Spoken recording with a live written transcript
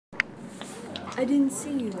I didn't see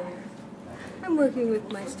you there. I'm working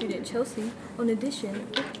with my student Chelsea on addition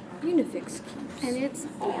of Unifix cubes. And it's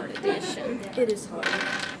hard addition. It is hard,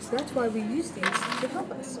 so that's why we use these to help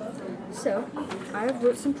us. So, I have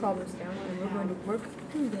wrote some problems down, and we're going to work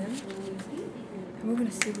through them, and we're going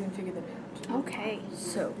to see if we can figure them out. Okay.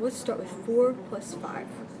 So, let's start with 4 plus 5.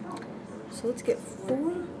 So let's get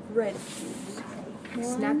 4 red cubes and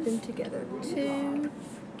snap them together. 2,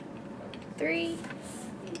 3,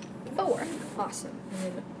 4. Awesome. And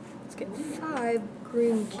then let's get 5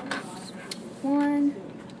 green cubes. 1,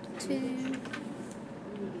 2,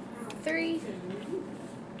 3,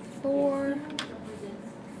 4,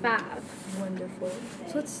 5. Wonderful.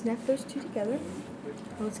 So let's snap those 2 together.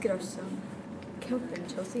 And let's get our sum. Count them,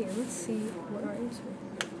 Chelsea, and let's see what our answer is.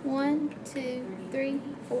 1, 2, 3,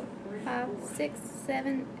 4, 5, 6,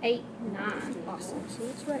 7, 8, 9. Awesome. So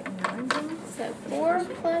let's write 9 down. So 4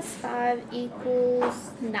 plus 5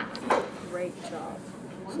 equals 9. Great job.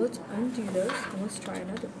 So let's undo those and let's try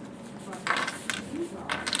another one.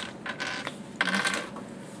 Okay.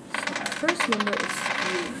 So our first number is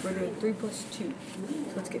 3. We're doing 3 plus 2.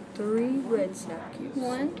 So let's get 3 red snap cubes.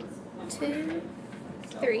 1, 2,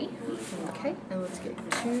 3. Okay. And let's get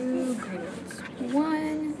 2 green ones.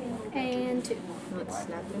 1 and 2. And let's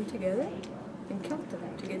snap them together and count them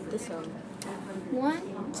to get the sum.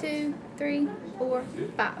 1, 2, 3, 4,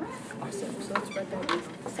 5. Awesome. So let's write that down.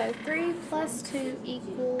 So 3 plus 2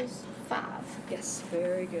 equals 5. Yes,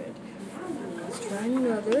 very good. Let's try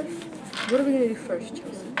another. What are we going to do first,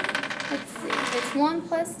 Chelsea? Let's see. It's 1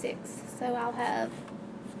 plus 6. So I'll have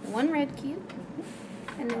 1 red cube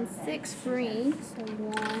and then 6 green. So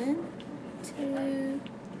 1, 2,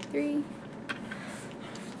 3,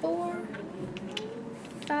 4,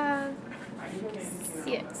 5,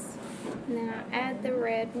 6. And then I add the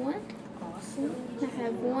red one. Awesome. I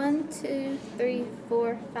have 1, 2, 3,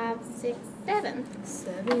 4, 5, 6, 7.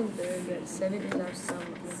 7, very good. 7 is our sum.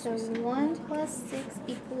 So 1 plus 6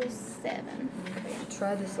 equals 7. Okay,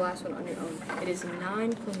 try this last one on your own. It is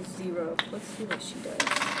 9 plus 0. Let's see what she does.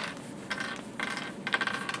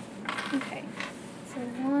 Okay. So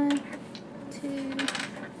 1, 2,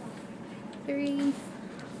 3,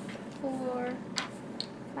 4,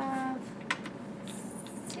 5,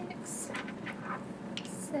 6,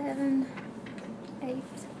 7, 8,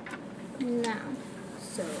 9.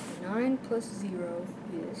 So 9 plus 0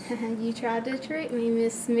 is... You tried to trick me,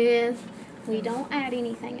 Miss Smith. We don't add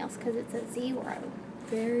anything else because it's a 0.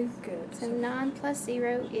 Very good. So 9 plus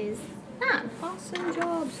 0 is 9. Awesome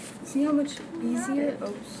jobs. See how much easier...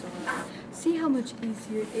 Oh, sorry. See how much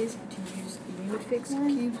easier it is to use Unifix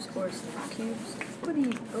cubes or snap cubes? What do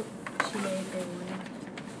you... Oh, she made a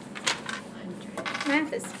 100.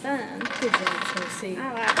 Math is fun. Good job, Chelsea. I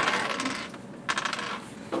like that.